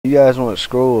you guys want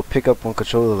scroll or pick up on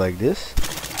controller like this?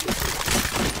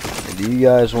 And do you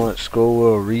guys want scroll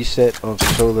wheel reset on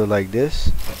controller like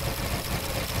this?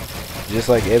 Just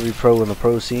like every pro in the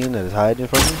pro scene that is hiding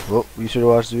from you? Well, you should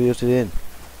watch the video to the end.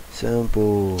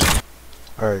 Simple.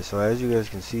 Alright, so as you guys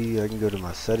can see, I can go to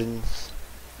my settings,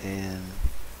 and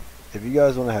if you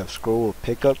guys want to have scroll wheel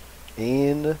pickup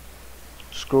and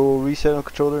scroll reset on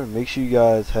controller, make sure you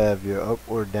guys have your up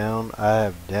or down. I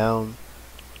have down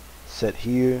set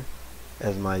here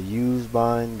as my use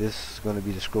bind. This is going to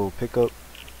be the scroll pickup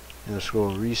and the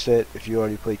scroll reset. If you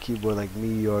already play keyboard like me,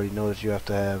 you already know that you have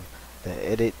to have the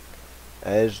edit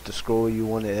as the scroll you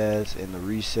want it as and the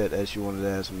reset as you want it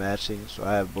as matching. So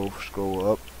I have both scroll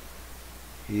up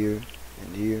here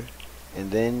and here,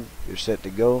 and then you're set to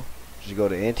go. Just go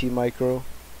to AntiMicro.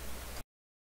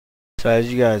 So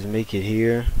as you guys make it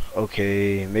here,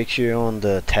 okay, make sure you're on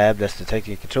the tab that's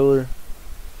detecting your controller.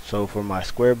 So for my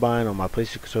square bind on my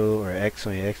PlayStation controller or X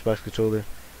on your Xbox controller,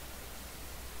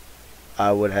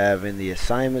 I would have in the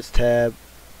assignments tab,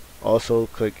 also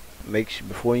click,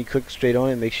 before you click straight on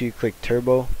it, make sure you click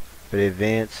turbo for the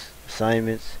advanced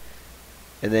assignments.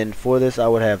 And then for this, I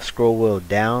would have scroll wheel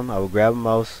down. I would grab a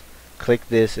mouse, click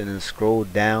this, and then scroll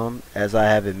down as I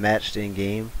have it matched in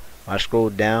game. My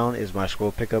scroll down is my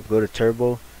scroll pickup. Go to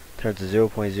turbo, turn to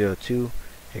 0.02,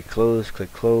 hit close,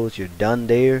 click close. You're done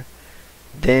there.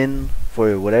 Then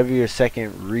for whatever your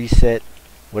second reset,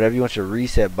 whatever you want your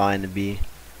reset bind to be,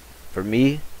 for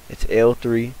me it's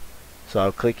L3. So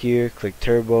I'll click here, click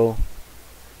turbo,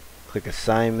 click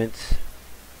assignments,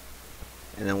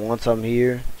 and then once I'm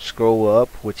here, scroll up,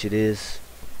 which it is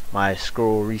my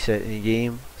scroll reset in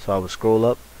game. So I will scroll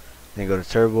up, then go to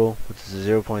turbo, which is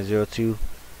 0.02,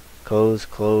 close,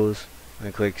 close,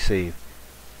 and click save.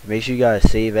 Make sure you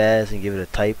guys save as and give it a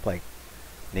type, like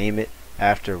name it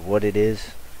after what it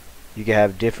is. You can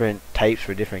have different types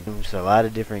for different games. A lot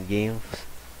of different games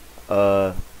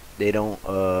they don't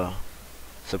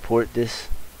support this,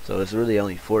 so it's really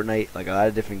only Fortnite. Like a lot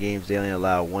of different games, they only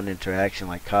allow one interaction,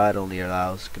 like COD only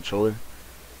allows controller.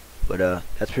 But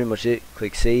that's pretty much it.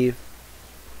 Click save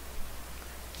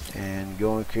and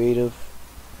go in creative,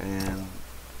 and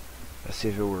let's see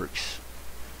if it works.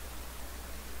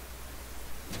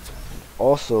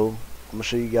 Also, I'm gonna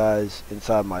show you guys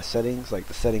inside my settings, like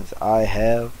the settings I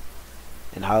have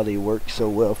and how they work so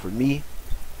well for me.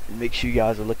 And make sure you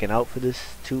guys are looking out for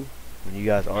this too when you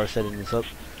guys are setting this up.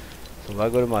 So if I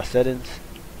go to my settings,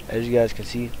 as you guys can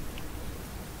see,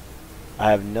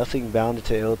 I have nothing bounded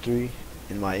to L3,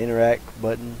 and my interact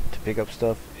button to pick up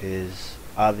stuff is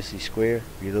obviously square,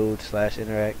 reload /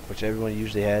 interact, which everyone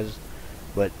usually has.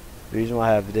 But the reason why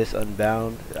I have this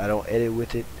unbound, I don't edit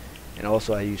with it, and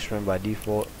also I use sprint by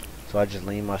default, so I just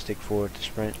lean my stick forward to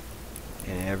sprint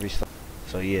in every slide.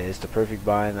 So yeah, it's the perfect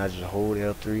bind. I just hold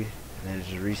L3 and then it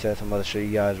just resets. I'm about to show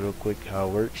you guys real quick how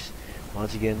it works.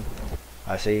 Once again,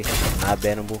 I say not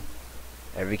bannable.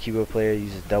 Every keyboard player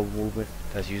uses double movement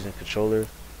that's using controller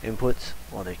inputs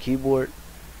on their keyboard.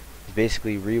 It's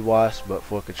basically rewash but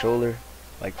for a controller,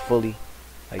 like fully.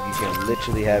 Like you can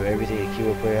literally have everything a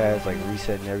keyboard player has, like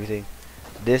reset and everything.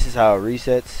 This is how it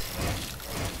resets.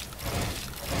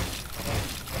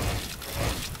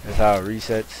 That's how it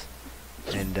resets.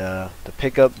 And the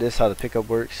pickup, this is how the pickup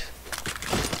works.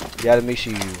 You gotta make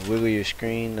sure you wiggle your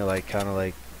screen to like kind of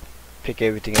like pick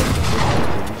everything up.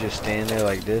 If you just stand there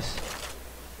like this,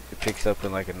 it picks up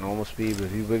in like a normal speed. But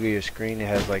if you wiggle your screen, it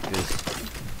has like this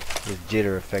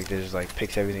jitter effect that just like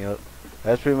picks everything up.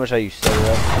 That's pretty much how you set it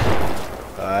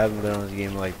up. I haven't been on this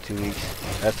game in like 2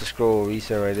 weeks. That's the scroll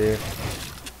reset right there.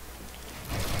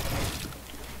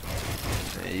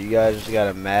 And you guys just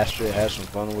gotta master it, have some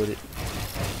fun with it.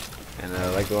 And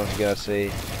like once again I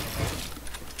say,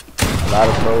 a lot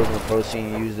of pros in the pro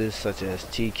scene use this, such as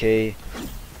TK.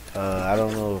 I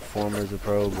don't know if Former's a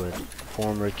pro, but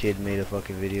Former kid made a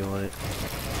fucking video on it.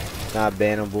 It's not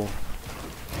bannable.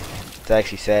 It's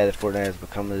actually sad that Fortnite has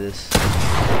become to this.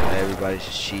 Everybody's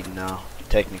just cheating now.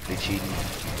 Technically cheating,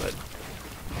 but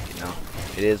you know,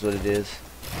 it is what it is.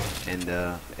 And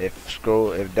if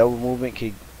double movement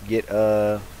could get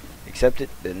accepted,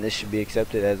 then this should be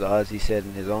accepted. As Ozzy said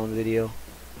in his own video,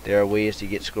 there are ways to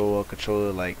get scroll wheel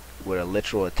controller like with a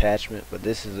literal attachment, but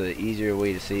this is an easier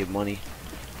way to save money,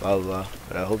 blah blah blah.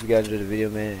 But I hope you guys enjoyed the video,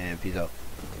 man, and peace out.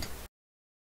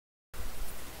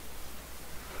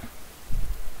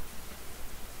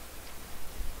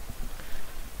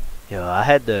 Yo, I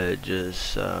had to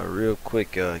just real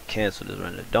quick cancel this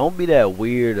right now. Don't be that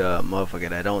weird motherfucker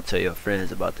that don't tell your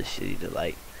friends about this shit either.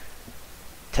 Like,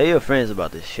 tell your friends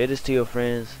about this. Share this to your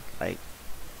friends. Like,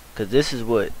 cause this is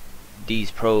what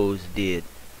these pros did.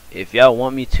 If y'all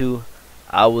want me to,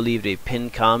 I will leave a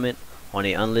pinned comment on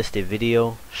a unlisted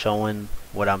video showing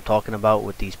what I'm talking about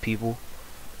with these people,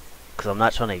 because I'm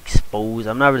not trying to expose,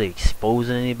 I'm not really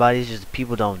exposing anybody, it's just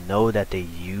people don't know that they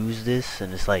use this,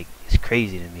 and it's like, it's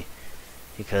crazy to me,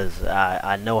 because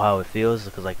I know how it feels,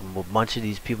 because like a bunch of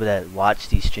these people that watch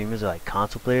these streamers are like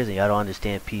console players, and y'all don't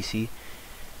understand PC,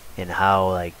 and how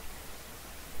like,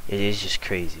 it is just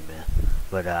crazy, man.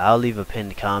 But I'll leave a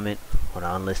pinned comment on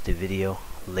an unlisted video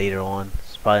later on.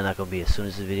 It's probably not going to be as soon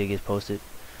as the video gets posted,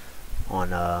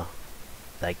 on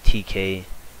like TK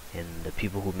and the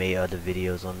people who made other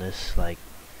videos on this, like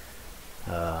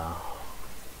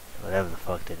whatever the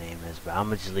fuck their name is, but I'm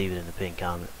gonna just leave it in the pinned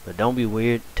comment. But don't be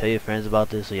weird, tell your friends about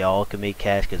this so y'all can make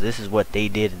cash, because this is what they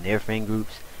did in their friend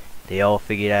groups. They all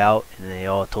figured it out, and they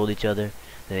all told each other,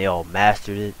 and they all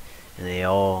mastered it, and they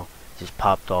all just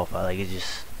popped off. Like, it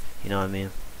just, you know what I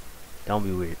mean? Don't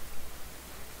be weird.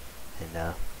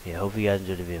 And yeah, hope you guys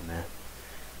enjoyed the video, man.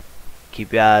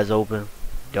 Keep your eyes open.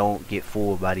 Don't get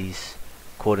fooled by these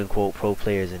quote-unquote pro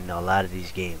players in a lot of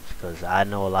these games, because I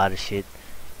know a lot of shit,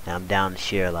 and I'm down to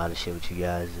share a lot of shit with you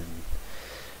guys and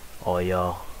all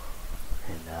y'all.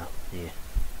 And yeah,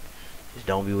 just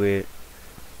don't be weird.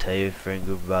 Tell your friend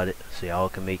group about it so y'all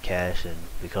can make cash and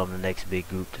become the next big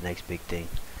group, the next big thing.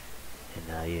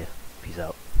 And yeah, peace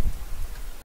out.